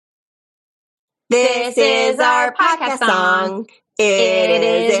This is our podcast song. It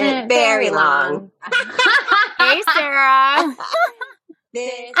isn't very long. Hey, Sarah.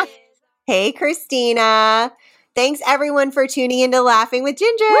 Hey, Christina. Thanks, everyone, for tuning into Laughing with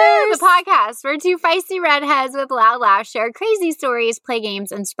Gingers. Woo, the podcast where two feisty redheads with loud laughs share crazy stories, play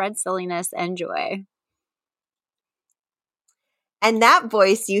games, and spread silliness and joy. And that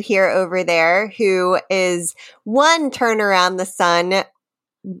voice you hear over there, who is one turn around the sun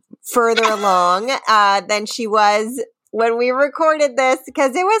further along than she was when we recorded this,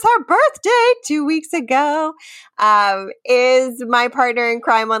 because it was her birthday 2 weeks ago, is my partner in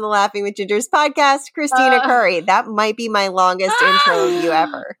crime on the Laughing with Gingers podcast, Christina Curry. That might be my longest intro of you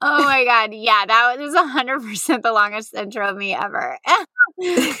ever. Oh my God. Yeah, that was 100% the longest intro of me ever.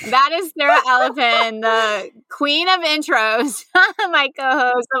 That is Sarah Elephant, the queen of intros, my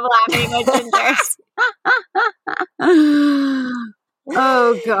co-host of Laughing with Gingers.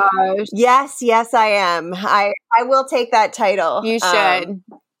 Oh gosh. Yes, I am. I will take that title. You should.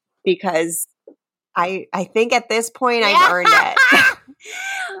 Because I think at this point I've earned it.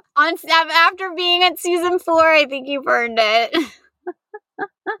 After being at season 4, I think you've earned it.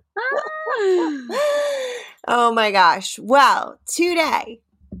 Oh my gosh. Well, today,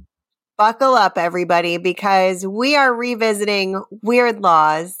 buckle up everybody, because we are revisiting Weird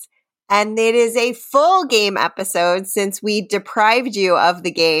Laws. And it is a full game episode since we deprived you of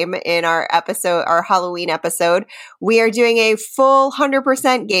the game in our Halloween episode. We are doing a full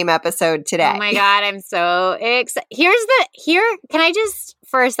 100% game episode today. Oh my God, I'm so excited. Can I just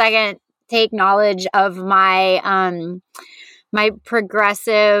for a second take knowledge of my my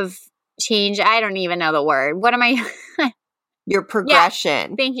progressive change? I don't even know the word. What am I? Your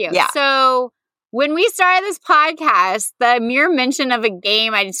progression. Yeah, thank you. Yeah. So when we started this podcast, the mere mention of a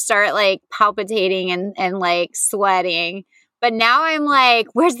game, I'd start like palpitating and like sweating. But now I'm like,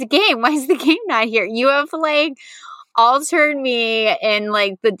 where's the game? Why is the game not here? You have like altered me in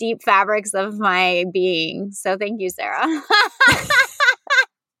like the deep fabrics of my being. So thank you, Sarah.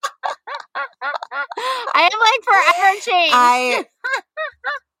 I am like forever changed.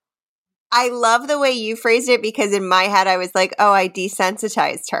 I love the way you phrased it, because in my head I was like, oh, I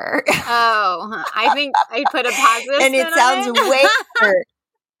desensitized her. Oh, I think I put a positive and it sounds way better.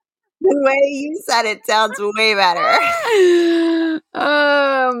 The way you said it sounds way better.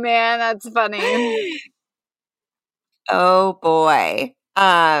 Oh, man, that's funny. Oh, boy.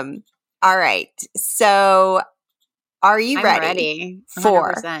 All right. So are you ready? 100%.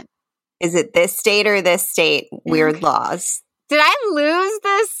 For, is it this state or this state? Weird Laws. Did I lose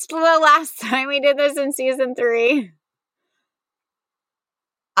this the last time we did this in season 3?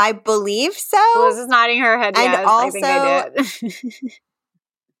 I believe so. Liz is nodding her head. And yes, also, I think I did.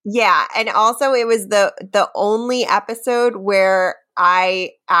 Yeah, and also it was the only episode where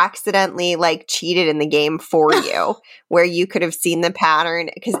I accidentally like cheated in the game for you, where you could have seen the pattern,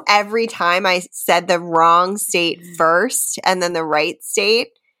 because every time I said the wrong state first and then the right state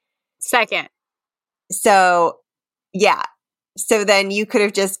second. So, yeah. So then you could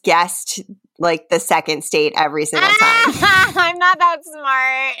have just guessed like the second state every single time. I'm not that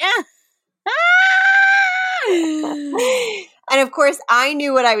smart. And of course, I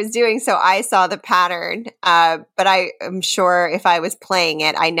knew what I was doing, so I saw the pattern. But I am sure if I was playing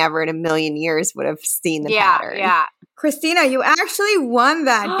it, I never in a million years would have seen the pattern. Yeah. Christina, you actually won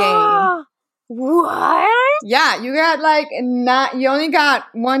that game. What? Yeah, you got you only got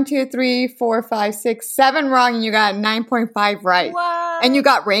 1, 2, 3, 4, 5, 6, 7 wrong, and you got 9.5 right. What? And you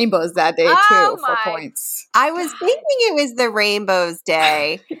got rainbows that day too for points. I was thinking it was the Rainbows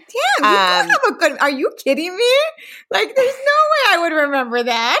Day. Damn, you do have a good. Are you kidding me? Like, there's no way I would remember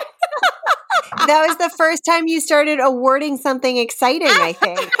that. That was the first time you started awarding something exciting, I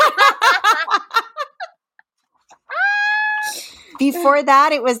think. Before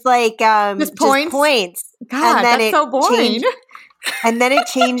that, it was like just points. God, and then that's so boring. And then it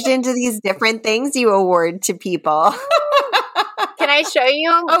changed into these different things you award to people. Can I show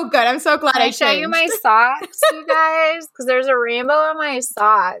you? Oh, good. I'm so glad Can I show you my socks, you guys? Because there's a rainbow on my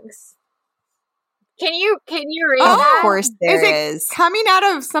socks. Can you read that? Of course there is. Coming out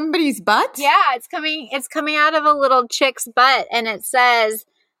of somebody's butt? Yeah, it's coming out of a little chick's butt, and it says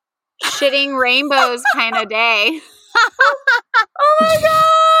 "shitting rainbows kind of day." Oh my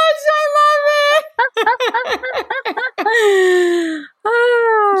gosh, I love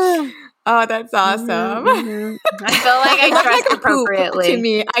it. Oh, that's awesome. Mm-hmm. I feel like I dressed like appropriately. To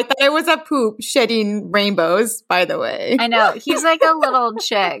me, I thought it was a poop shedding rainbows, by the way. I know. He's like a little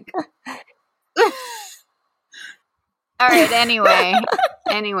chick. All right,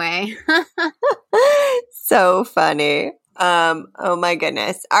 anyway. So funny. Oh my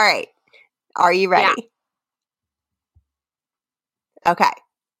goodness. All right. Are you ready? Okay.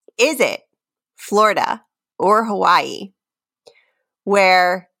 Is it Florida or Hawaii,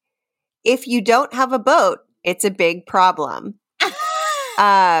 where if you don't have a boat, it's a big problem?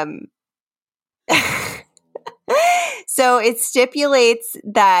 So it stipulates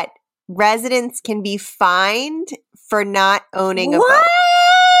that residents can be fined for not owning a boat. What?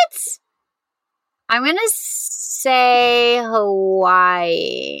 I'm going to say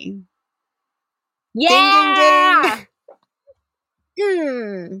Hawaii. Yeah! Ding,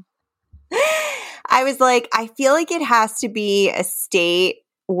 ding, ding. I was like, I feel like it has to be a state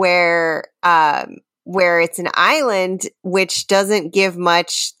where it's an island, which doesn't give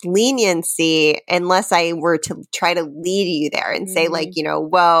much leniency unless I were to try to lead you there and say like,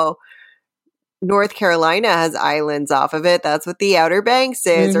 well, North Carolina has islands off of it. That's what the Outer Banks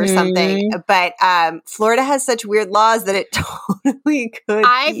is or something. But Florida has such weird laws that it totally could.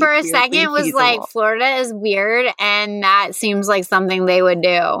 I, for a second, was like, Florida is weird, and that seems like something they would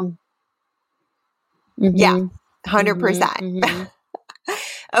do. Yeah, 100%.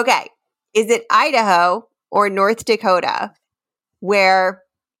 Okay. Is it Idaho or North Dakota, where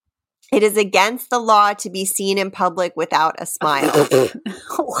it is against the law to be seen in public without a smile?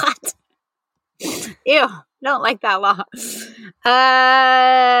 What? Ew, don't like that law.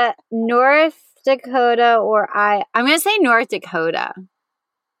 North Dakota or I'm going to say North Dakota.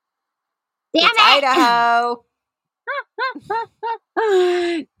 Damn it! Idaho.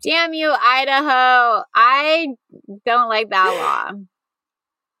 Damn you, Idaho. I don't like that law.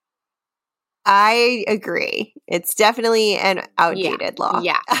 I agree. It's definitely an outdated law.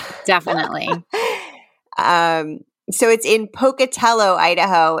 Yeah, definitely. So it's in Pocatello,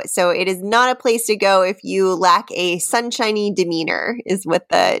 Idaho. So it is not a place to go if you lack a sunshiny demeanor, is what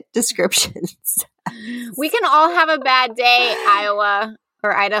the description says. We can all have a bad day, Iowa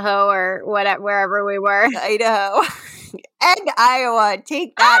or Idaho or whatever, wherever we were. Idaho. And Iowa.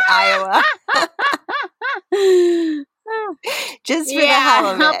 Take that, Iowa. Just for the hell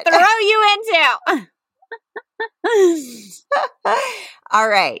of it. I'll throw you into. All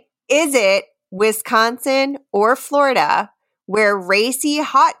right. Is it Wisconsin or Florida, where racy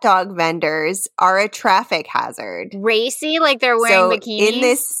hot dog vendors are a traffic hazard? Racy? Like they're wearing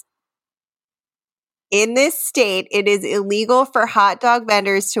bikinis? In this state, it is illegal for hot dog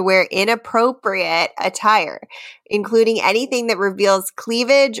vendors to wear inappropriate attire, including anything that reveals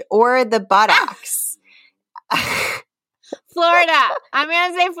cleavage or the buttocks. Florida. I'm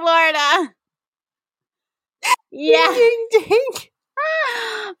going to say Florida. Yeah. Ding, ding, ding.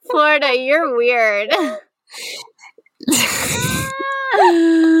 Florida, you're weird.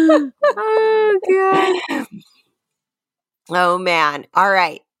 Oh, God. Oh, man. All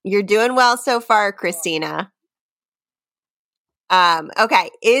right. You're doing well so far, Christina.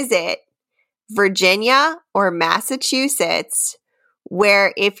 Okay. Is it Virginia or Massachusetts,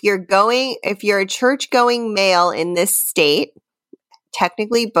 where if you're a church-going male in this state,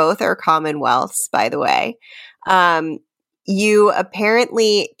 technically both are commonwealths, by the way, you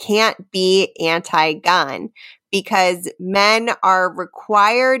apparently can't be anti-gun because men are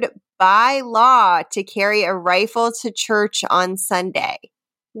required by law to carry a rifle to church on Sunday.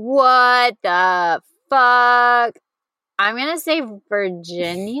 What the fuck? I'm going to say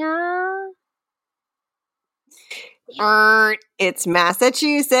Virginia. It's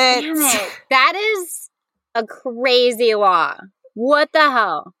Massachusetts. Damn it. That is a crazy law. What the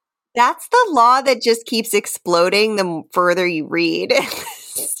hell? That's the law that just keeps exploding the further you read.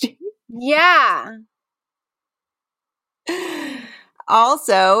 Yeah.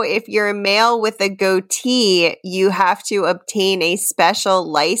 Also, if you're a male with a goatee, you have to obtain a special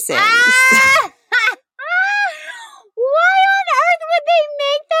license. Ah! Why on earth would they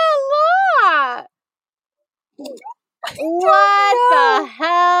make that law? What the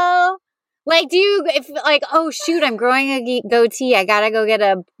hell? Like, oh shoot, I'm growing a goatee. I gotta go get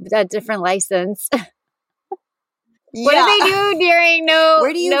a different license. What do they do during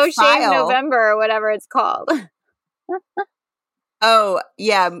No Shave November or whatever it's called? Oh,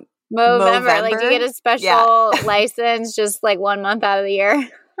 yeah. Movember. Like, do you get a special license just like 1 month out of the year?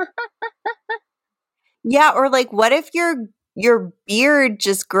 Yeah, or like, what if your beard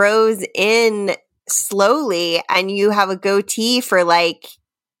just grows in slowly and you have a goatee for 3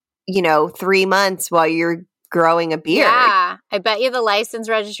 months while you're growing a beard? Yeah, I bet you the license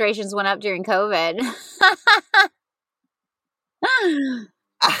registrations went up during COVID.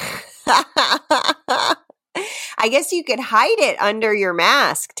 I guess you could hide it under your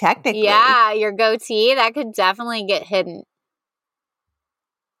mask, technically. Yeah, your goatee, that could definitely get hidden.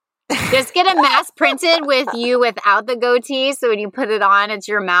 Just get a mask printed with you without the goatee, so when you put it on, it's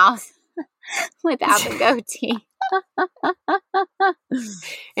your mouth. without the goatee.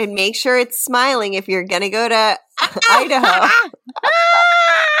 And make sure it's smiling if you're going to go to Idaho.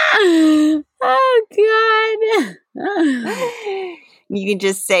 Oh, God. You can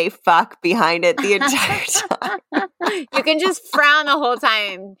just say fuck behind it the entire time. You can just frown the whole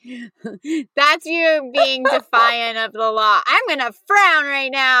time. That's you being defiant of the law. I'm going to frown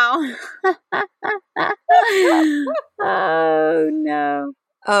right now. Oh, no.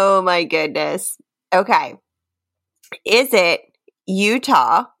 Oh, my goodness. Okay. Is it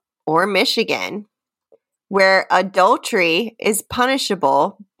Utah or Michigan where adultery is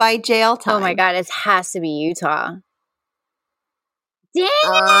punishable by jail time? Oh, my God. It has to be Utah. Dang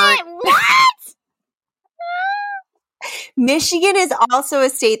it! What? Michigan is also a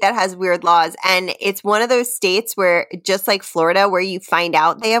state that has weird laws, and it's one of those states where, just like Florida, where you find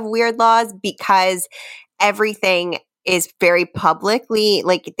out they have weird laws because everything is very publicly,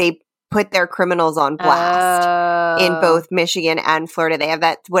 like they put their criminals on blast in both Michigan and Florida. They have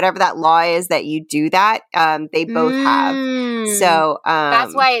that, whatever that law is that you do that, they both have. So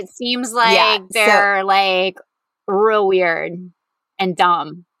that's why it seems like they're like real weird and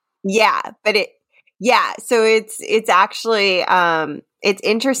dumb. Yeah, but so it's actually it's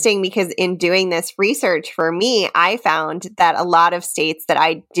interesting because in doing this research for me, I found that a lot of states that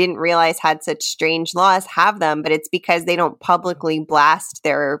I didn't realize had such strange laws have them, but it's because they don't publicly blast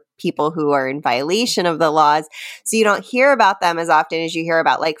their people who are in violation of the laws. So you don't hear about them as often as you hear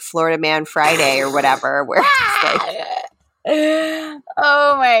about like Florida Man Friday or whatever, where it's like oh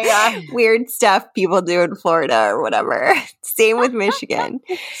my God. weird stuff people do in Florida or whatever. Same with Michigan.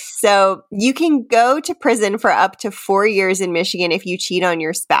 So you can go to prison for up to 4 years in Michigan if you cheat on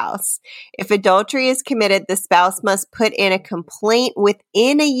your spouse. If adultery is committed, the spouse must put in a complaint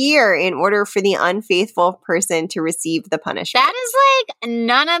within a year in order for the unfaithful person to receive the punishment. That is like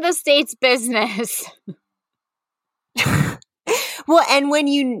none of the state's business. Well, and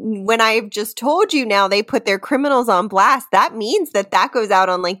when I've just told you now they put their criminals on blast, that means that goes out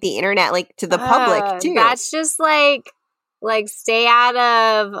on like the internet, like to the public too. That's just like stay out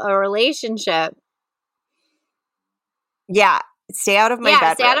of a relationship. Yeah. Stay out of my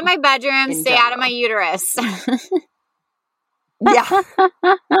bedroom. Stay out of my bedroom. Stay out of my uterus. Yeah.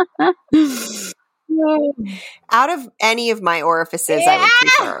 Out of any of my orifices, I would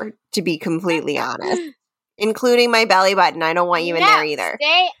prefer, to be completely honest. Including my belly button. I don't want you in there either.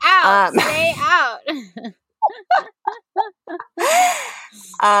 Stay out. Stay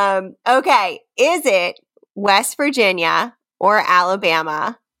out. Okay. Is it West Virginia or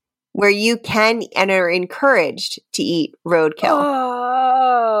Alabama where you can and are encouraged to eat roadkill?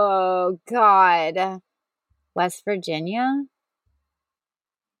 Oh, God. West Virginia?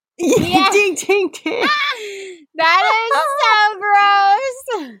 Yeah. Ding, ding, ding. That is so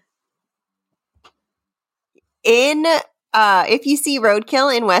gross. If you see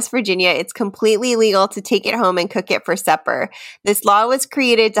roadkill in West Virginia, it's completely legal to take it home and cook it for supper. This law was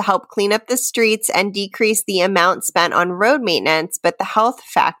created to help clean up the streets and decrease the amount spent on road maintenance, but the health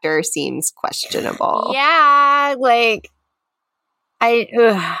factor seems questionable. Yeah, like I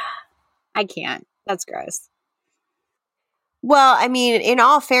can't. That's gross. Well, I mean, in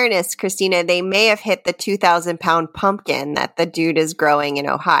all fairness, Christina, they may have hit the 2,000-pound pumpkin that the dude is growing in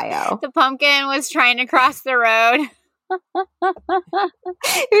Ohio. The pumpkin was trying to cross the road.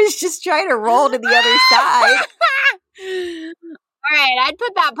 It was just trying to roll to the other side. All right, I'd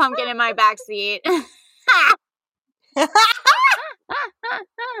put that pumpkin in my backseat.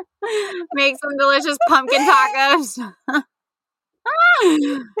 Make some delicious pumpkin tacos.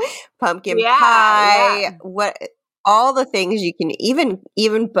 Pumpkin pie. What? All the things you can,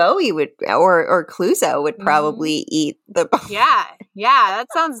 even Bowie would, or Clouseau would probably eat the. Yeah, that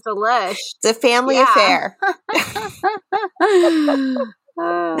sounds delish. It's a family affair.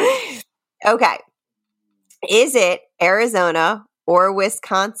 Okay, is it Arizona or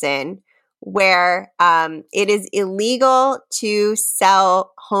Wisconsin where it is illegal to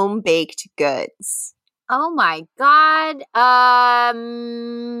sell home baked goods? Oh my God.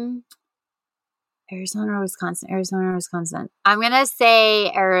 Arizona or Wisconsin? Arizona or Wisconsin? I'm going to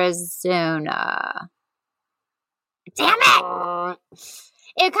say Arizona. Damn it!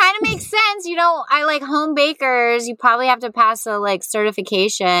 It kind of makes sense. You know, I like home bakers. You probably have to pass a like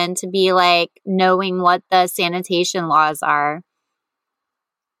certification to be like knowing what the sanitation laws are.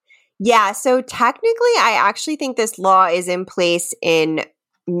 Yeah, so technically I actually think this law is in place in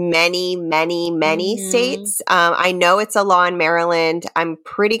many states. I know it's a law in Maryland. I'm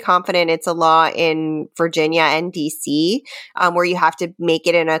pretty confident it's a law in Virginia and DC, where you have to make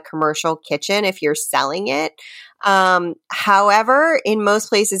it in a commercial kitchen if you're selling it. However, in most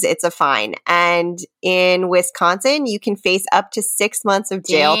places, it's a fine. And in Wisconsin, you can face up to 6 months of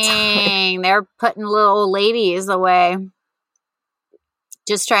jail time. Dang, they're putting little old ladies away.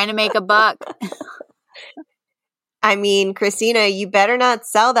 Just trying to make a buck. I mean, Christina, you better not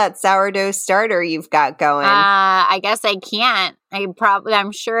sell that sourdough starter you've got going. I guess I can't.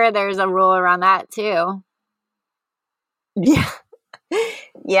 I'm sure there's a rule around that too. Yeah.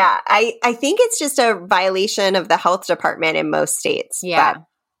 Yeah. I think it's just a violation of the health department in most states. Yeah. But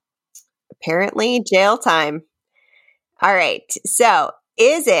apparently jail time. All right. So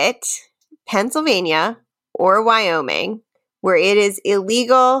is it Pennsylvania or Wyoming where it is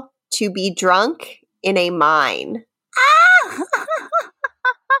illegal to be drunk in a mine?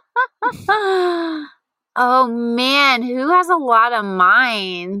 Oh man, who has a lot of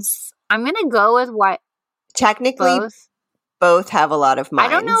mines? I'm gonna go with what? Technically, both have a lot of mines.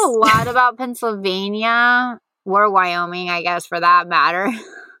 I don't know a lot about Pennsylvania or Wyoming, I guess, for that matter.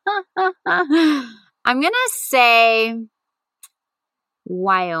 I'm gonna say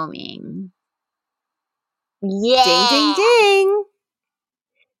Wyoming. Yeah. Ding, ding, ding.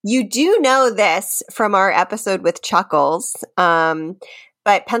 You do know this from our episode with Chuckles,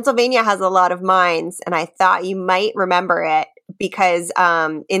 but Pennsylvania has a lot of mines, and I thought you might remember it because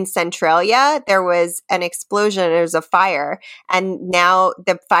in Centralia, there was an explosion, there was a fire, and now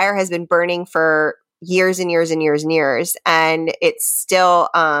the fire has been burning for years and years and years and years, and it's still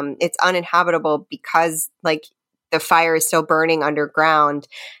it's uninhabitable because like the fire is still burning underground,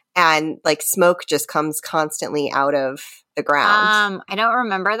 and like smoke just comes constantly out of the ground. I don't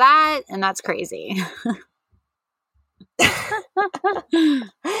remember that, and that's crazy.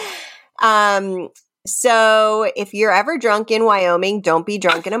 So if you're ever drunk in Wyoming, don't be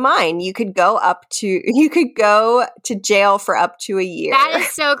drunk in a mine. You could go to jail for up to a year. That is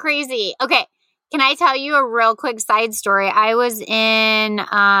so crazy. Okay. Can I tell you a real quick side story? I was in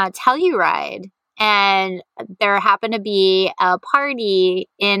Telluride, and there happened to be a party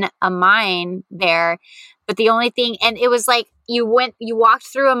in a mine there. But the only thing, and it was like you walked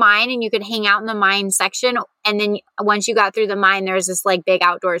through a mine and you could hang out in the mine section. And then once you got through the mine, there's this like big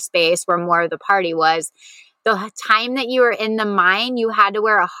outdoor space where more of the party was. The time that you were in the mine, you had to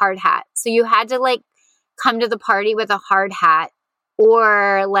wear a hard hat. So you had to like come to the party with a hard hat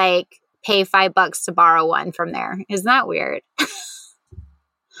or like pay $5 to borrow one from there. Isn't that weird?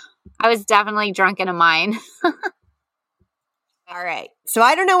 I was definitely drunk in a mine. All right. So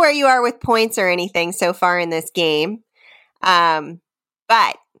I don't know where you are with points or anything so far in this game.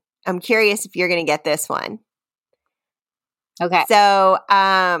 But I'm curious if you're going to get this one. Okay. So,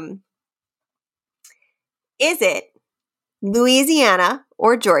 is it Louisiana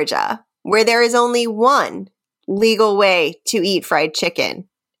or Georgia where there is only one legal way to eat fried chicken,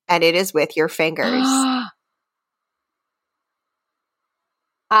 and it is with your fingers?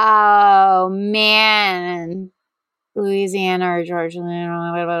 Oh, man. Louisiana or Georgia?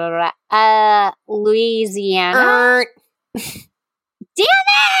 Louisiana. Damn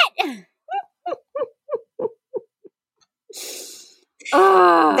it!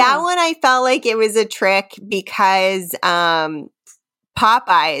 That one I felt like it was a trick because Popeyes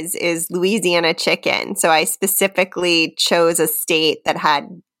is Louisiana chicken. So I specifically chose a state that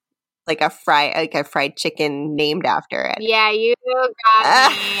had like a fried chicken named after it. Yeah, you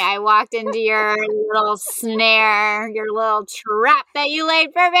got me. I walked into your little snare, your little trap that you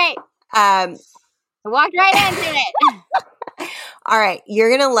laid for me. I walked right into it. All right, you're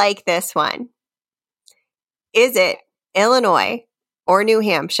going to like this one. Is it Illinois or New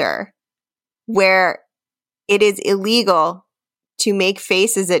Hampshire where it is illegal to make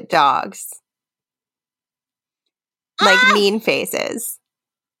faces at dogs? Like mean faces.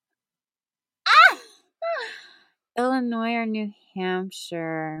 Illinois or New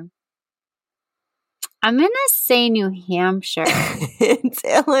Hampshire? I'm going to say New Hampshire. It's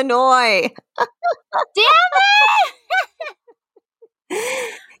Illinois. Damn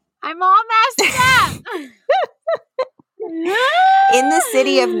it! I'm all messed up. In the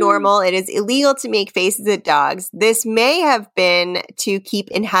city of Normal, it is illegal to make faces at dogs. This may have been to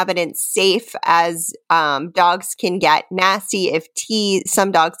keep inhabitants safe, as dogs can get nasty if teased. Some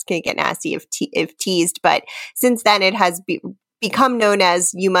dogs can get nasty if teased, but since then it has become known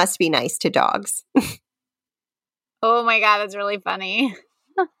as "you must be nice to dogs." Oh my God, that's really funny.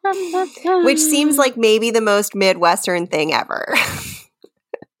 Which seems like maybe the most Midwestern thing ever.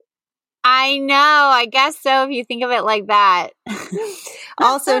 I know. I guess so if you think of it like that.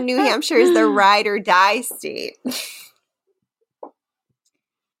 Also, New Hampshire is the ride or die state.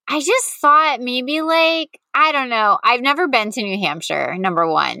 I just thought maybe like, I don't know. I've never been to New Hampshire, number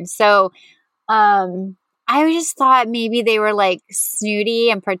one. So I just thought maybe they were like snooty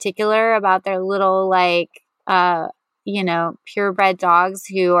in particular about their little like, purebred dogs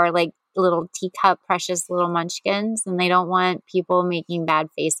who are like little teacup, precious little munchkins, and they don't want people making bad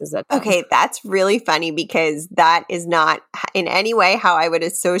faces at them. Okay, that's really funny because that is not in any way how I would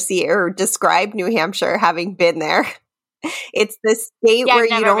associate or describe New Hampshire, having been there. It's the state where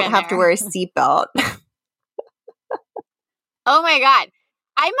you don't have to wear a seatbelt. Oh my God.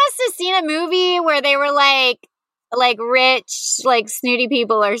 I must have seen a movie where they were like rich, like snooty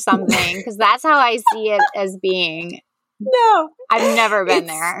people or something, because that's how I see it as being. No. I've never been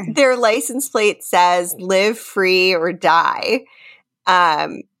there. Their license plate says live free or die.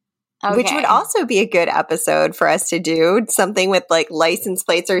 Which would also be a good episode for us to do, something with like license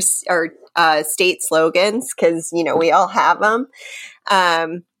plates or state slogans, because we all have them.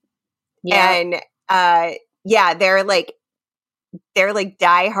 They're like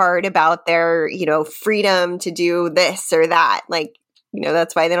die hard about their freedom to do this or that. Like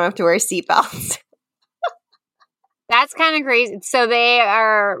that's why they don't have to wear seatbelts. That's kind of crazy. So they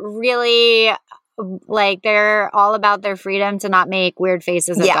are really like they're all about their freedom to not make weird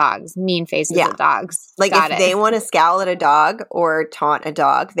faces at dogs, mean faces at dogs. Like if they want to scowl at a dog or taunt a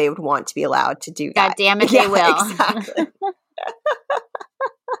dog, they would want to be allowed to do that. God damn it, they will. Exactly.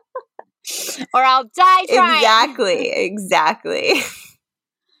 Or I'll die trying. Exactly.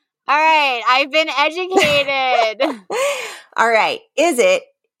 All right, I've been educated. All right. Is it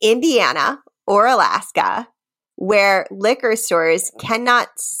Indiana or Alaska where liquor stores cannot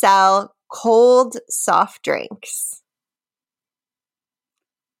sell cold soft drinks?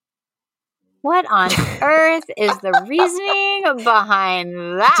 What on earth is the reasoning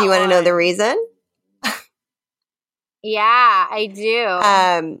behind that? Do you want to know the reason? Yeah, I do.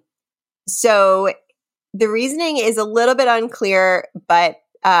 So the reasoning is a little bit unclear, but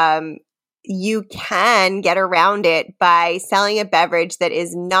you can get around it by selling a beverage that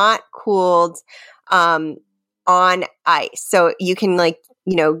is not cooled on ice. So you can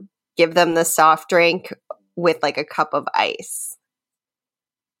give them the soft drink with like a cup of ice.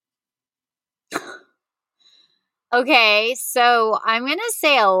 Okay, so I'm going to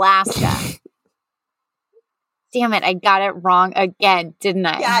say Alaska. Damn it, I got it wrong again, didn't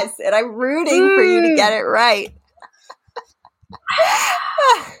I? Yes, and I'm rooting for you to get it right.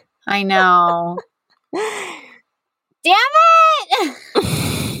 I know. Damn it!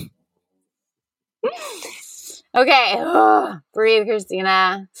 Okay, breathe,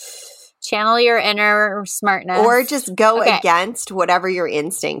 Christina. Channel your inner smartness. Or just go against whatever your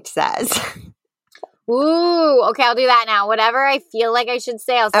instinct says. Ooh, okay, I'll do that now. Whatever I feel like I should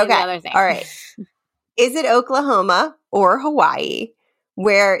say, I'll say the other thing. All right. Is it Oklahoma or Hawaii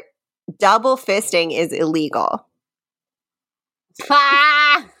where double fisting is illegal?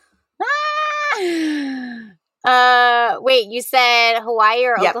 Wait, you said Hawaii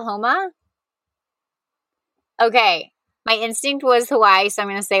or Oklahoma? Okay. My instinct was Hawaii, so I'm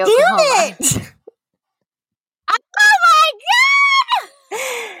going to say Oklahoma. Damn it! Oh my God!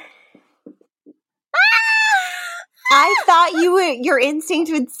 I thought your instinct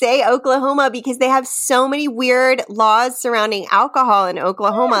would say Oklahoma because they have so many weird laws surrounding alcohol in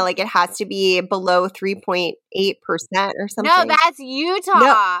Oklahoma. Like it has to be below 3.8% or something. No, that's Utah.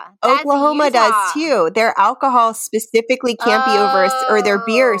 No, Oklahoma does too. Their alcohol specifically can't be over, or their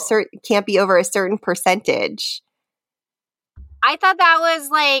beer can't be over a certain percentage. I thought that was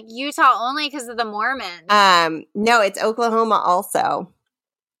like Utah only because of the Mormons. No, it's Oklahoma also.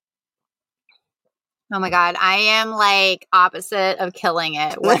 Oh my God. I am like opposite of killing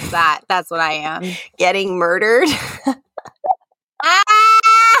it. What's that? That's what I am. Getting murdered. Instead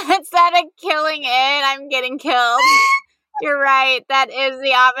of killing it, I'm getting killed. You're right. That is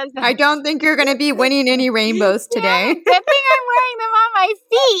the opposite. I don't think you're going to be winning any rainbows today. Good thing I'm wearing them on my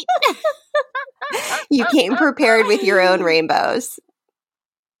feet. You came prepared with your own rainbows.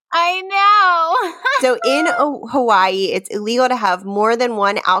 I know. So in Hawaii, it's illegal to have more than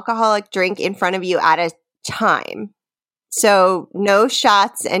one alcoholic drink in front of you at a time. So no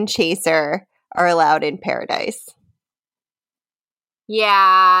shots and chaser are allowed in paradise.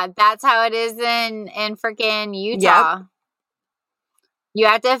 Yeah, that's how it is in freaking Utah. Yep. You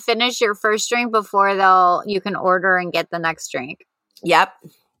have to finish your first drink before you can order and get the next drink. Yep.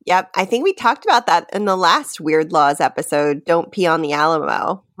 I think we talked about that in the last Weird Laws episode. Don't pee on the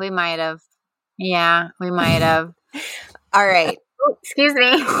Alamo. We might have. Yeah, we might have. All right. Oh, excuse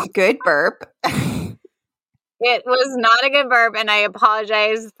me. Good burp. It was not a good burp, and I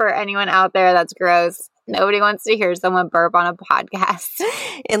apologize for anyone out there. That's gross. Nobody wants to hear someone burp on a podcast.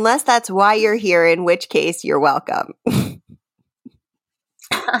 Unless that's why you're here, in which case you're welcome.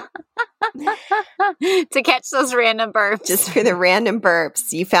 To catch those random burps. Just for the random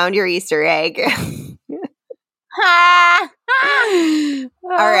burps. You found your Easter egg. All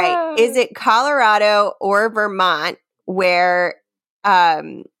right. Is it Colorado or Vermont where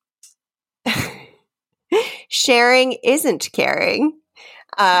sharing isn't caring?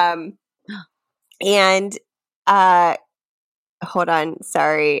 And hold on,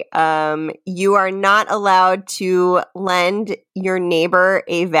 sorry. You are not allowed to lend your neighbor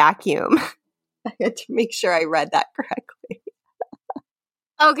a vacuum. I had to make sure I read that correctly.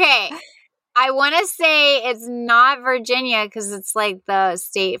 Okay. I want to say it's not Virginia because it's like the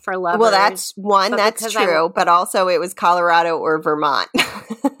state for lovers. Well, that's one. That's true. But also it was Colorado or Vermont.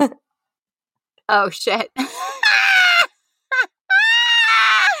 Oh, shit.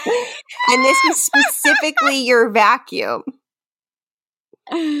 And this is specifically your vacuum.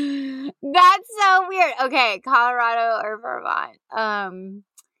 That's so weird. Okay, Colorado or Vermont.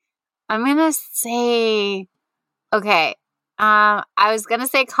 I'm gonna say okay. I was gonna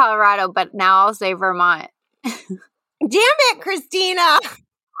say Colorado, but now I'll say Vermont. Damn it, Christina! Oh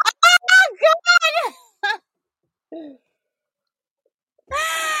God!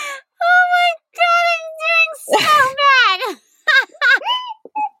 Oh my God! I'm doing so bad.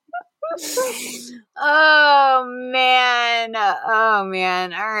 Oh man.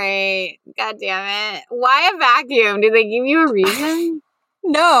 All right. God damn it. Why a vacuum? Do they give you a reason?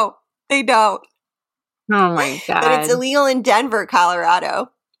 No, they don't. Oh my God. But it's illegal in Denver,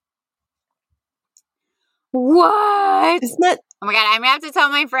 Colorado. What? Isn't that? Oh my God. I'm gonna have to tell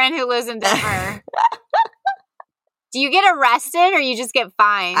my friend who lives in Denver. Do you get arrested or you just get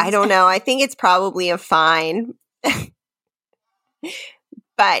fined? I don't know. I think it's probably a fine.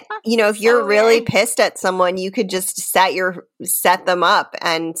 But, you know, if you're really pissed at someone, you could just set them up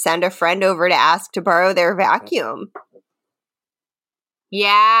and send a friend over to ask to borrow their vacuum.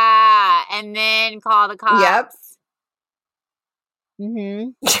 Yeah. And then call the cops. Yep. Mm-hmm.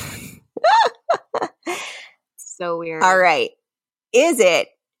 So weird. All right. Is it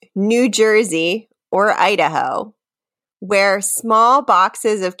New Jersey or Idaho where small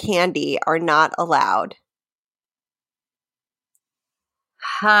boxes of candy are not allowed?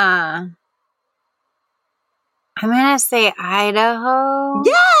 Huh. I'm going to say Idaho.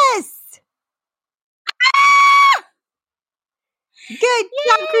 Yes! Good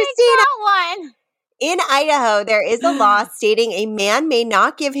job, Christina. Got one. In Idaho, there is a law stating a man may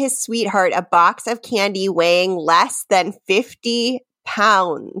not give his sweetheart a box of candy weighing less than 50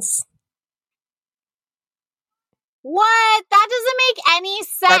 pounds. What? That doesn't make any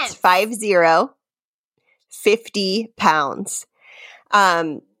sense. That's 50 pounds.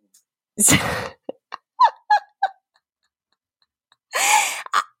 That's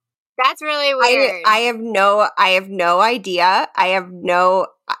really weird. I have no idea. I have no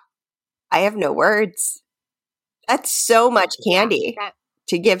words. That's so much candy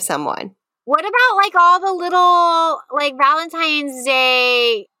to give someone. What about like all the little like Valentine's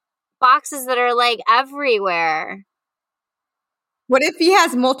Day boxes that are like everywhere? What if he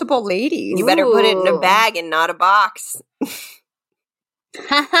has multiple ladies? You better put it in a bag and not a box.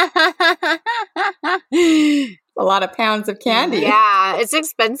 A lot of pounds of candy. Yeah, it's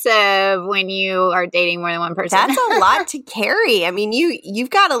expensive when you are dating more than one person. That's a lot to carry. I mean, you've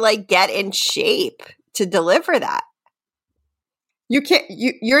got to like get in shape to deliver that. You can't.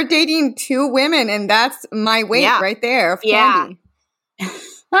 You're dating two women, and that's my weight right there of candy.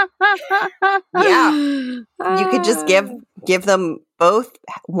 Yeah, you could just give them both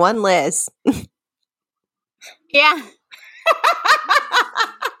one Liz. Yeah.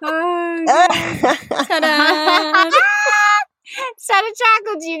 Ta-da! Instead of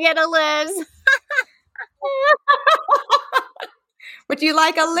chocolates, you get a Liz. Would you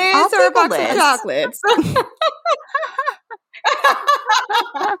like a Liz I'll or a take a box Liz. of chocolates?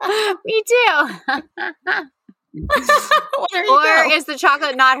 Me too. Or is the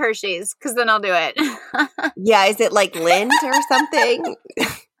chocolate not Hershey's? Because then I'll do it. Yeah, is it like Lindt or something?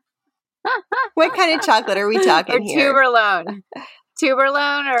 What kind of chocolate are we talking or here? Tuberlone.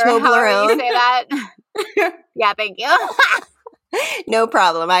 Tuberlone or however you say that. Yeah, thank you. No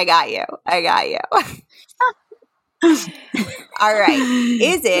problem. I got you. All right.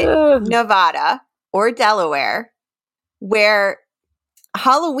 Is it Nevada or Delaware where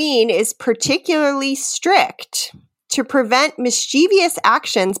Halloween is particularly strict to prevent mischievous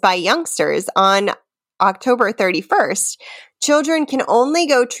actions by youngsters on October 31st children can only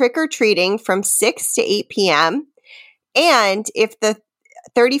go trick-or-treating from 6 to 8 p.m. And if the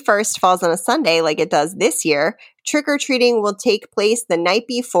 31st falls on a Sunday, like it does this year, trick-or-treating will take place the night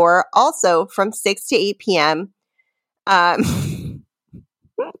before, also from 6 to 8 p.m. And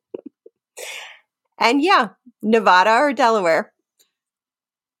yeah, Nevada or Delaware?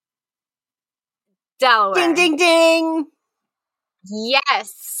 Delaware. Ding, ding, ding.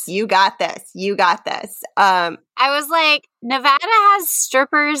 Yes. You got this. You got this. I was like, Nevada has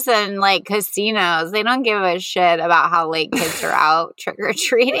strippers and like casinos. They don't give a shit about how late kids are out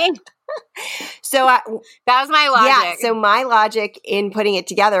trick-or-treating. So that was my logic. Yeah. So my logic in putting it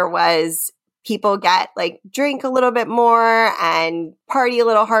together was people get like drink a little bit more and party a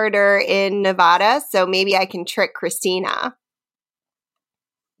little harder in Nevada. So maybe I can trick Christina.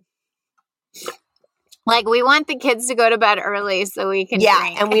 Like, we want the kids to go to bed early so we can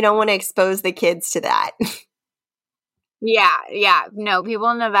drink. And we don't want to expose the kids to that. Yeah. No, people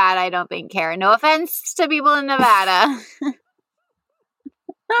in Nevada, I don't think care. No offense to people in Nevada.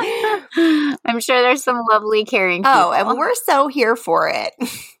 I'm sure there's some lovely, caring people. Oh, and we're so here for it.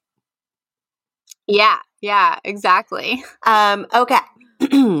 Yeah, exactly. Okay.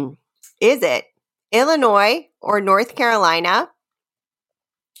 Is it Illinois or North Carolina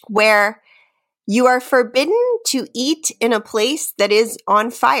where you are forbidden to eat in a place that is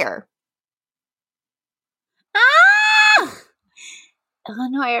on fire?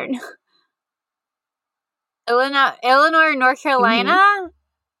 Illinois or North Carolina? Mm-hmm.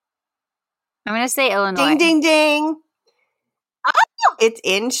 I'm going to say Illinois. Ding, ding, ding. Oh! It's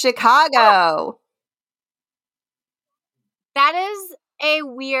in Chicago. That is a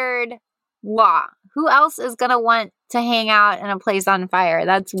weird law. Who else is going to want to hang out in a place on fire?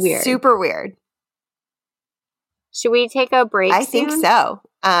 That's weird. Super weird. Should we take a break I soon? think so.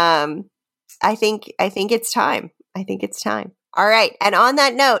 I think it's time. All right. And on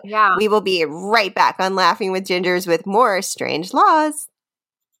that note, we will be right back on Laughing with Gingers with more strange laws.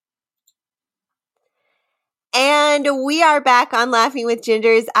 And we are back on Laughing with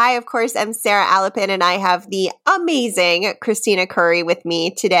Gingers. I, of course, am Sarah Alapin, and I have the amazing Christina Curry with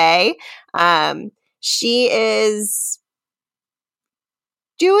me today. She is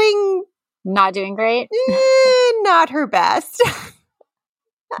not doing great. Not her best.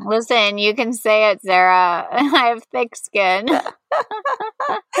 Listen, you can say it, Sarah. I have thick skin.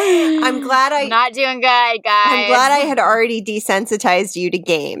 I'm not doing good, guys. I'm glad I had already desensitized you to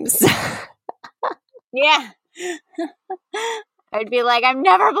games. Yeah. I'd be like, I'm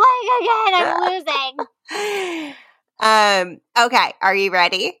never playing again. I'm losing. Okay. Are you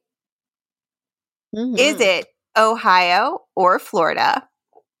ready? Mm-hmm. Is it Ohio or Florida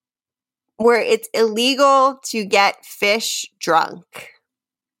where it's illegal to get fish drunk?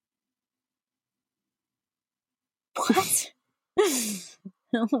 What?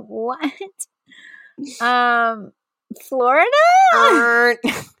 What? Florida?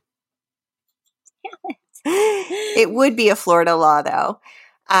 It would be a Florida law, though.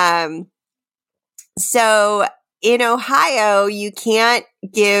 So in Ohio, you can't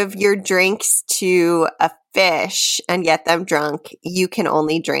give your drinks to a fish and get them drunk. You can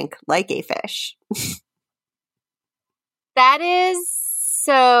only drink like a fish. That is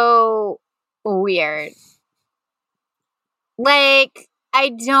so weird. Like, I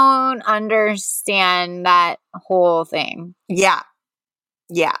don't understand that whole thing. Yeah.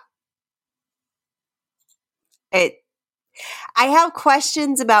 I have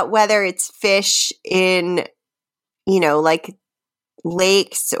questions about whether it's fish in, like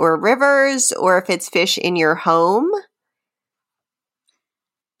lakes or rivers, or if it's fish in your home.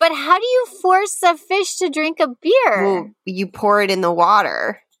 But how do you force a fish to drink a beer? Well, you pour it in the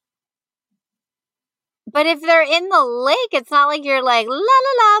water. But if they're in the lake, it's not like you're like, la, la,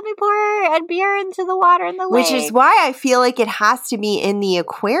 la, let me pour a beer into the water in the lake. Which is why I feel like it has to be in the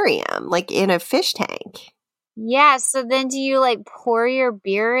aquarium, like in a fish tank. Yeah, so then do you like pour your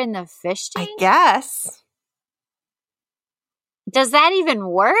beer in the fish tank? I guess. Does that even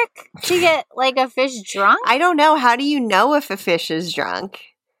work to get like a fish drunk? I don't know. How do you know if a fish is drunk?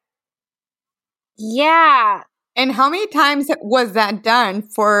 Yeah. And how many times was that done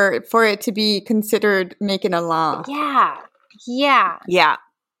for it to be considered making a law? Yeah.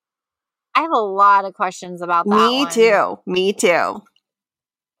 I have a lot of questions about that. Me too.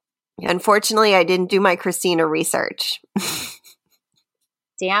 Unfortunately, I didn't do my Christina research.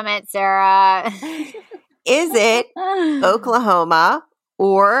 Damn it, Sarah. Is it Oklahoma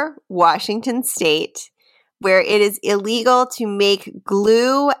or Washington State where it is illegal to make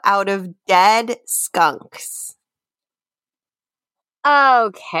glue out of dead skunks?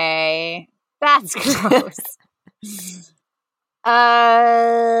 Okay. That's gross.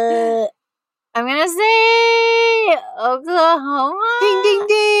 I'm gonna say Oklahoma. Ding, ding,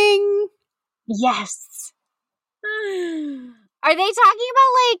 ding. Yes. Are they talking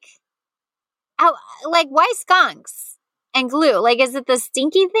about like why skunks and glue? Like, is it the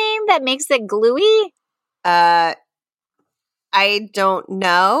stinky thing that makes it gluey? I don't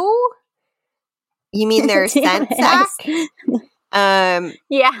know. You mean their Damn scent it. sack?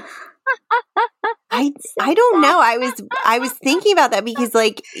 Yeah. I don't know. I was thinking about that because,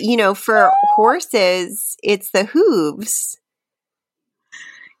 like, you know, for horses, it's the hooves.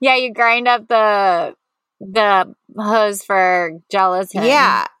 Yeah, you grind up the hose for gelatin.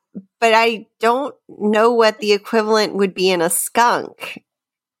 Yeah, but I don't know what the equivalent would be in a skunk.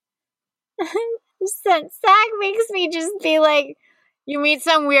 Scent sack makes me just be like, you meet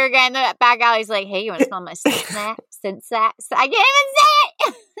some weird guy in the back alley. He's like, "Hey, you want to smell my scent sack? Scent sack? I can't even say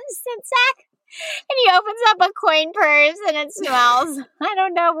it. Scent sack." And he opens up a coin purse and it smells. I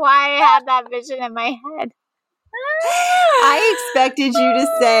don't know why I had that vision in my head. I expected you to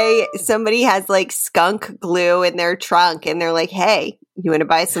say somebody has like skunk glue in their trunk and they're like, "Hey, you want to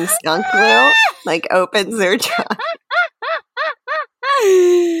buy some skunk glue?" Like opens their trunk.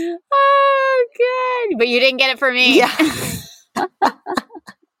 Oh, good. But you didn't get it for me. Yeah.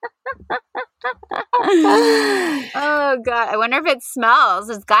 Oh, God. I wonder if it smells.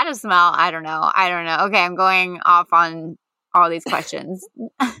 It's got to smell. I don't know. Okay, I'm going off on all these questions.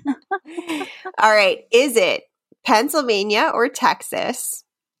 All right. Is it Pennsylvania or Texas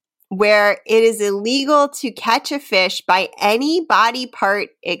where it is illegal to catch a fish by any body part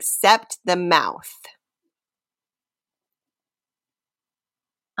except the mouth?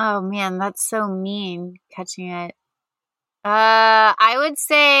 Oh, man, that's so mean, catching it. I would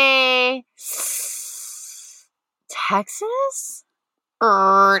say Texas?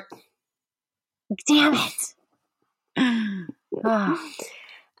 Er. Damn it.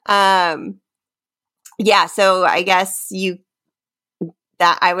 Oh. Yeah, so I guess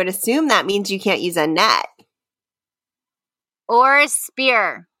I would assume that means you can't use a net. Or a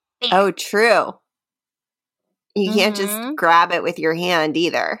spear. Damn. Oh, true. You can't just grab it with your hand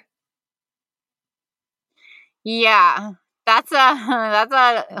either. Yeah. That's a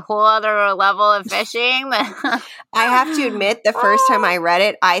whole other level of fishing. I have to admit, the first time I read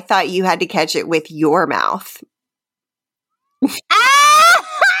it, I thought you had to catch it with your mouth. And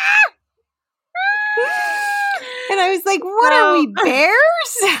I was like, what are we, bears?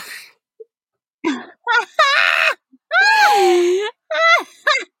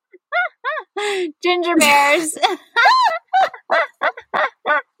 Ginger bears.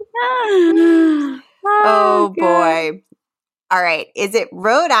 Oh, boy. All right. Is it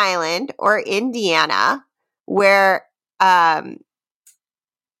Rhode Island or Indiana where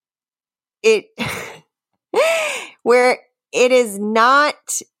where it is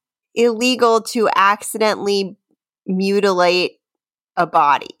not illegal to accidentally mutilate a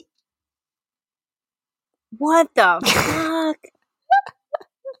body? What the fuck?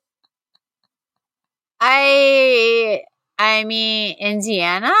 I mean,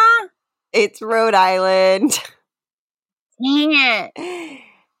 Indiana? It's Rhode Island. Dang it.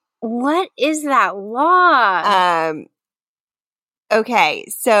 What is that law? Okay,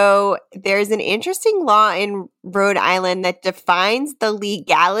 so there's an interesting law in Rhode Island that defines the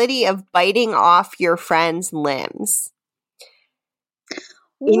legality of biting off your friend's limbs.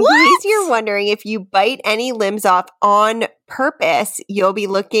 In case you're wondering, if you bite any limbs off on purpose, you'll be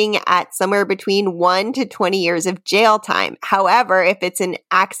looking at somewhere between 1 to 20 years of jail time. However, if it's an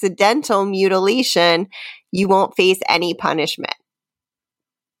accidental mutilation, you won't face any punishment.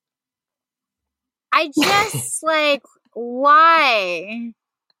 I just, like, why?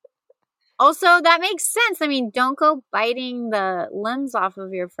 Also, that makes sense. I mean, don't go biting the limbs off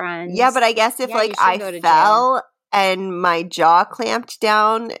of your friends. Yeah, but I guess if, like, I fell and my jaw clamped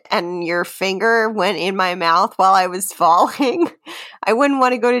down and your finger went in my mouth while I was falling, I wouldn't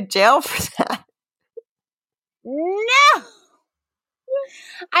want to go to jail for that. No!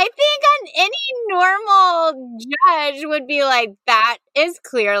 I think any normal judge would be like, that is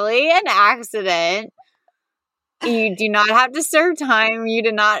clearly an accident. You do not have to serve time. You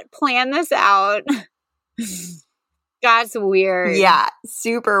did not plan this out. That's weird. Yeah,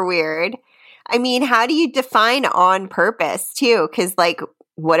 super weird. I mean, how do you define on purpose, too? Because, like,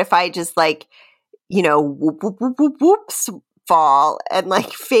 what if I just, like, you know, whoop, whoop, whoop, whoop, whoops, fall and,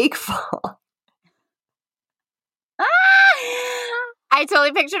 like, fake fall? I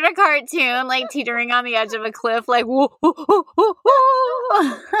totally pictured a cartoon, like, teetering on the edge of a cliff, like, whoa, whoa, whoa, whoa,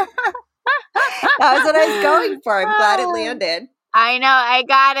 whoa. That was what I was going for. I'm glad it landed. I know. I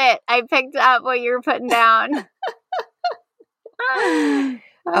got it. I picked up what you were putting down.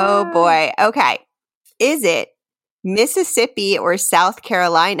 Oh boy. Okay. Is it Mississippi or South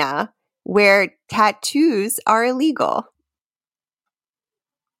Carolina where tattoos are illegal?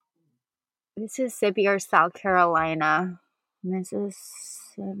 Mississippi or South Carolina?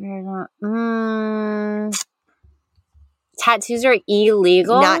 Mississippi or tattoos are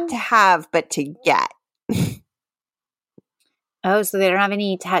illegal? Not to have, but to get. Oh, so they don't have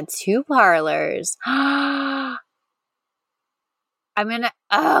any tattoo parlors. Oh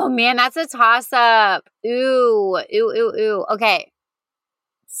man, that's a toss up. Ooh. Okay.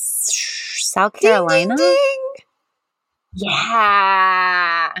 South Carolina? Ding, ding, ding.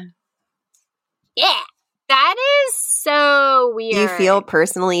 Yeah. Yeah. That is so weird. Do you feel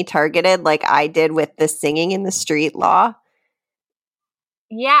personally targeted like I did with the singing in the street law?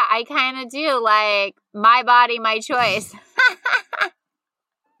 Yeah, I kind of do. Like, my body, my choice.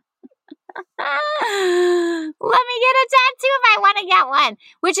 Let me get a tattoo if I want to get one.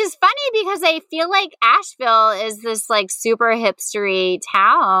 Which is funny because I feel like Asheville is this like super hipstery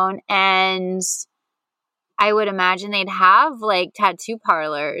town, and I would imagine they'd have like tattoo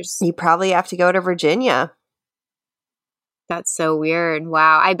parlors. You probably have to go to Virginia. That's so weird.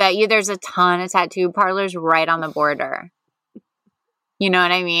 Wow. I bet you there's a ton of tattoo parlors right on the border. You know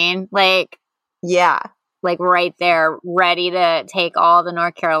what I mean? Like, yeah. Like right there, ready to take all the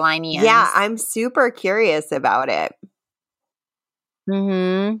North Carolinians. Yeah, I'm super curious about it.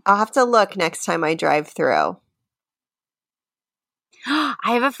 Mm-hmm. I'll have to look next time I drive through. I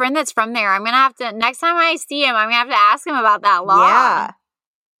have a friend that's from there. I'm going to have to, next time I see him, I'm going to have to ask him about that law. Yeah.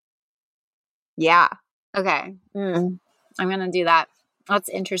 Yeah. Okay. I'm going to do that. That's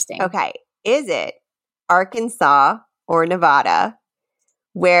interesting. Okay. Is it Arkansas or Nevada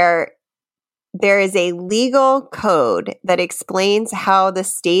where there is a legal code that explains how the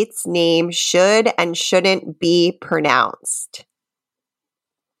state's name should and shouldn't be pronounced?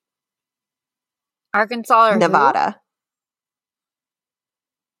 Arkansas or Nevada.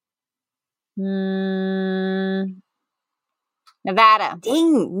 Nevada.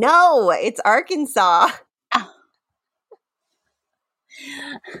 Dang, no, it's Arkansas.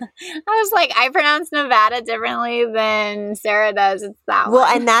 I was like, I pronounce Nevada differently than Sarah does. It's that one.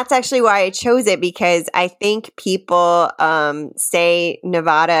 Well, and that's actually why I chose it, because I think people say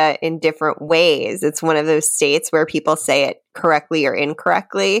Nevada in different ways. It's one of those states where people say it correctly or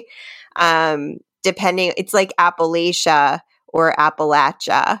incorrectly. Depending, it's like Appalachia or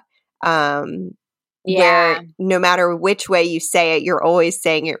Appalachia. Where no matter which way you say it, you're always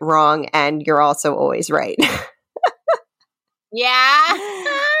saying it wrong, and you're also always right. Yeah.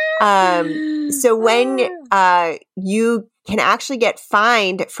 So when you can actually get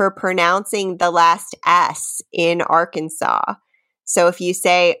fined for pronouncing the last S in Arkansas. So if you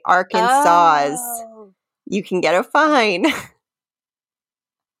say Arkansas, you can get a fine.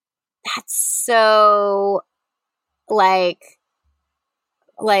 That's so like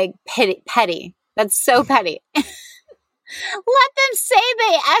petty. That's so petty. Let them say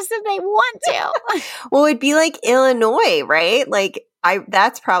the S if they want to. Well, it'd be like Illinois, right? Like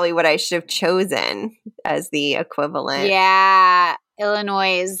that's probably what I should have chosen as the equivalent. Yeah,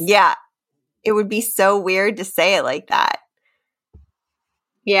 Illinois. Yeah. It would be so weird to say it like that.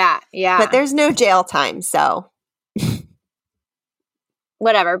 Yeah. But there's no jail time, so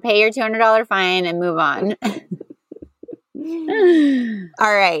whatever. Pay your $200 fine and move on.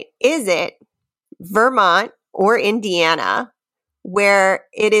 All right. Is it Vermont or Indiana where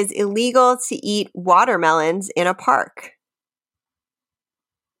it is illegal to eat watermelons in a park?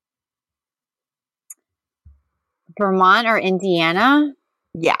 Vermont or Indiana?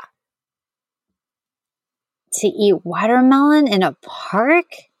 Yeah. To eat watermelon in a park?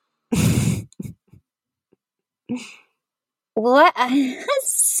 What? That's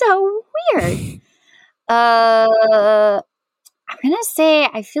so weird. I'm going to say,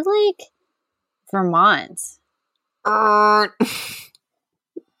 I feel like Vermont. Yeah.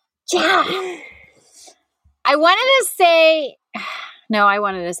 I wanted to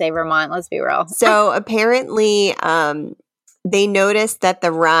say Vermont. Let's be real. So apparently, they noticed that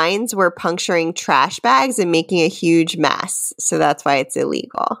the rinds were puncturing trash bags and making a huge mess. So that's why it's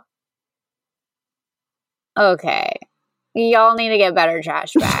illegal. Okay. Y'all need to get better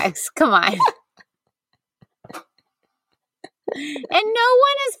trash bags. Come on. And no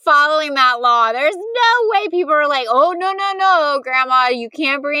one is following that law. There's no way people are like, oh, no, Grandma, you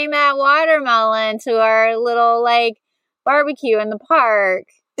can't bring that watermelon to our little, like, barbecue in the park.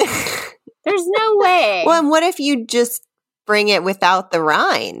 There's no way. Well, and what if you just bring it without the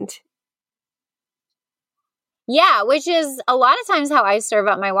rind? Yeah, which is a lot of times how I serve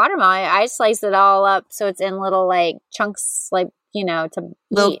up my watermelon. I slice it all up so it's in little like chunks, like, to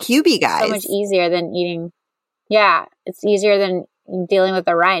Little eat. cubey guys. So much easier than eating. Yeah, it's easier than dealing with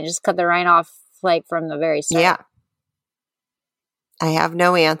the rind. Just cut the rind off like from the very start. Yeah. I have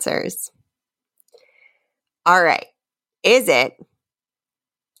no answers. All right. Is it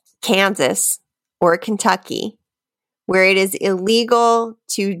Kansas or Kentucky where it is illegal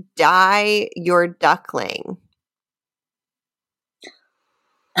to dye your duckling?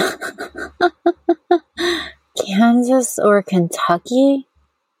 Kansas or Kentucky?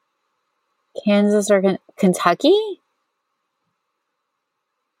 Kansas or Kentucky?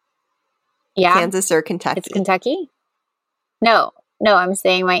 Yeah. Kansas or Kentucky? It's Kentucky? No, I'm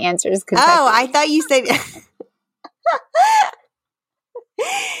saying my answer is Kentucky. Oh, I thought you said...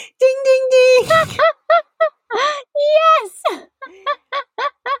 Ding, ding, ding. Yes.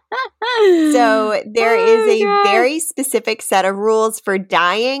 So there is a very specific set of rules for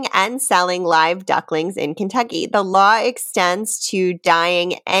dyeing and selling live ducklings in Kentucky. The law extends to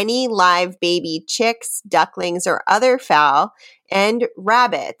dyeing any live baby chicks, ducklings, or other fowl, and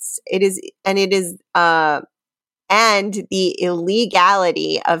rabbits. And the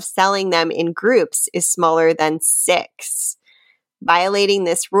illegality of selling them in groups is smaller than 6. Violating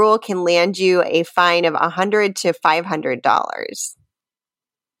this rule can land you a fine of $100 to $500.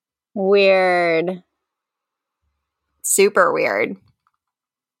 Weird. Super weird.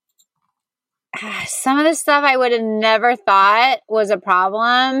 Some of the stuff I would have never thought was a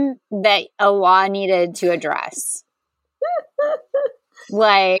problem that a law needed to address.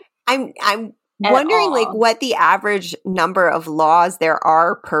 Like, I'm wondering like what the average number of laws there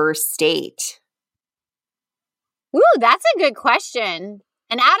are per state. Ooh, that's a good question.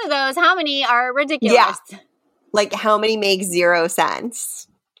 And out of those, how many are ridiculous? Yeah. Like how many make 0 sense?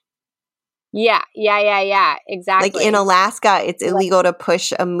 Yeah. Exactly. Like in Alaska, it's illegal to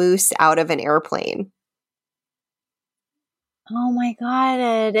push a moose out of an airplane. Oh my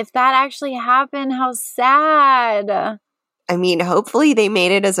God. If that actually happened, how sad. I mean, hopefully they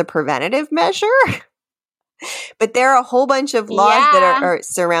made it as a preventative measure. But there are a whole bunch of laws that are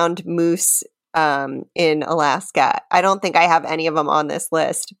surround moose in Alaska. I don't think I have any of them on this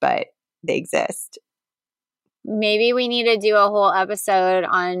list, but they exist. Maybe we need to do a whole episode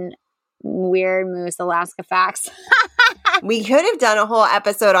on weird moose Alaska facts. We could have done a whole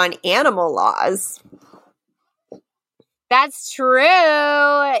episode on animal laws. That's true.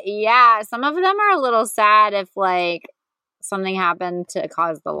 Yeah, some of them are a little sad if like something happened to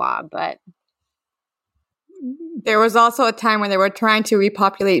cause the law, but there was also a time when they were trying to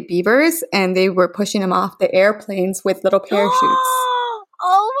repopulate beavers and they were pushing them off the airplanes with little parachutes.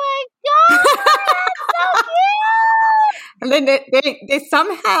 Oh my God. That's so cute. And then they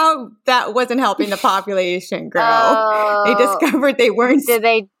somehow that wasn't helping the population grow. Oh. They discovered they weren't. Did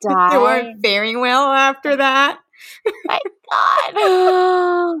they die? They weren't faring well after that. My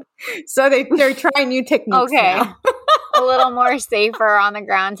God. So they're trying new techniques. Okay. Now. A little more safer on the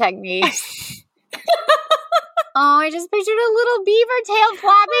ground techniques. Oh, I just pictured a little beaver tail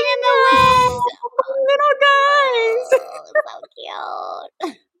flapping in the wind. Little guys. Oh, so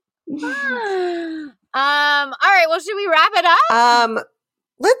cute. All right, well, should we wrap it up?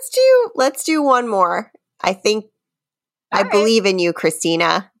 Let's do one more. I think I believe in you,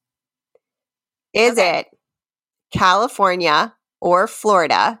 Christina. Is it California or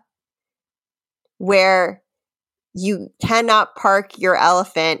Florida where you cannot park your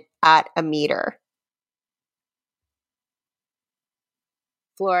elephant at a meter?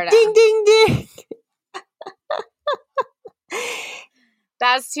 Florida. Ding, ding, ding.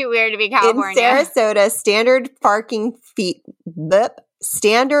 That's too weird to be California. In Sarasota, standard parking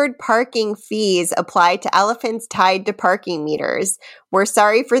fees apply to elephants tied to parking meters. We're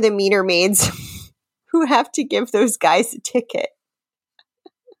sorry for the meter maids who have to give those guys a ticket.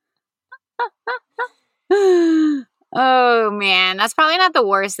 Oh, man. That's probably not the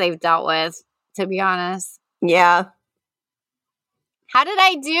worst they've dealt with, to be honest. Yeah. How did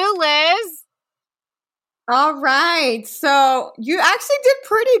I do, Liz? All right. So you actually did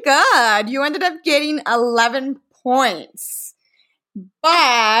pretty good. You ended up getting 11 points.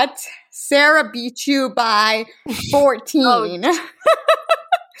 But Sarah beat you by 14.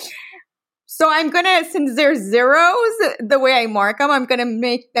 So I'm going to, since they're zeros, the way I mark them, I'm going to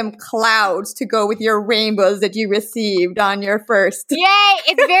make them clouds to go with your rainbows that you received on your first. Yay!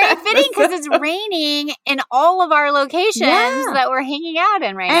 It's very fitting because it's raining in all of our locations that we're hanging out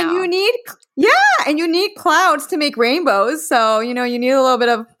in right now. And you need clouds to make rainbows. So, you need a little bit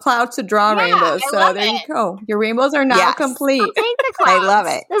of clouds to draw rainbows. So there you go. Your rainbows are now complete. I'll take the clouds. I love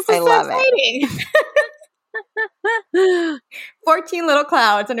it. This is so exciting. Yay! 14 little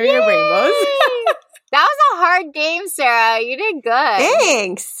clouds under your rainbows. That was a hard game, Sarah. You did good.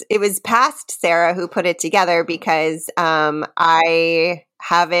 Thanks. It was past Sarah who put it together because I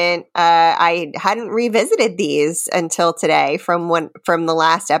hadn't revisited these until today from the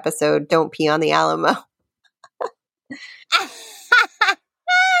last episode. Don't Pee on the Alamo.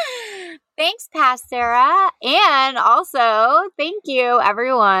 Thanks, past Sarah. And also, thank you,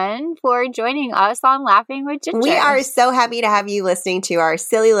 everyone, for joining us on Laughing with Ginger. We are so happy to have you listening to our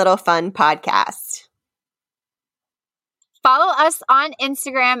silly little fun podcast. Follow us on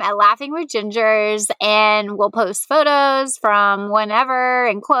Instagram at Laughing with Gingers, and we'll post photos from whenever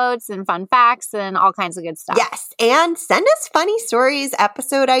and quotes and fun facts and all kinds of good stuff. Yes, and send us funny stories,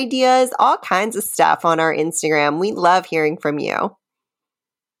 episode ideas, all kinds of stuff on our Instagram. We love hearing from you.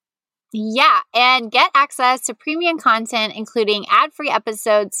 Yeah, and get access to premium content, including ad-free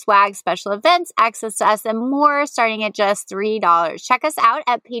episodes, swag, special events, access to us, and more, starting at just $3. Check us out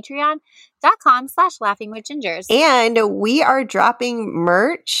at patreon.com/laughingwithgingers. And we are dropping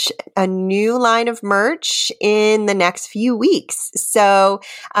merch, a new line of merch in the next few weeks. So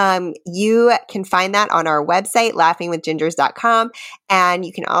you can find that on our website, laughingwithgingers.com. And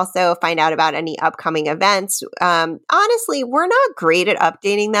you can also find out about any upcoming events. Honestly, we're not great at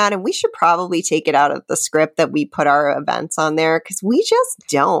updating that, and we should probably take it out of the script that we put our events on there because we just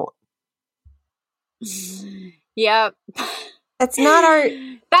don't. Yep. That's not our...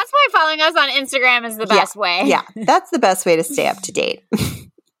 That's why following us on Instagram is the best way. Yeah, that's the best way to stay up to date.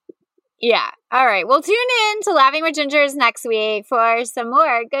 Yeah. All right. Well, tune in to Laughing with Gingers next week for some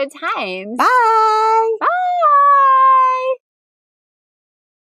more good times. Bye. Bye.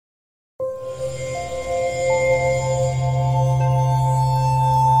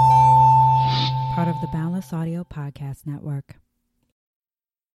 Part of the Boundless Audio Podcast Network.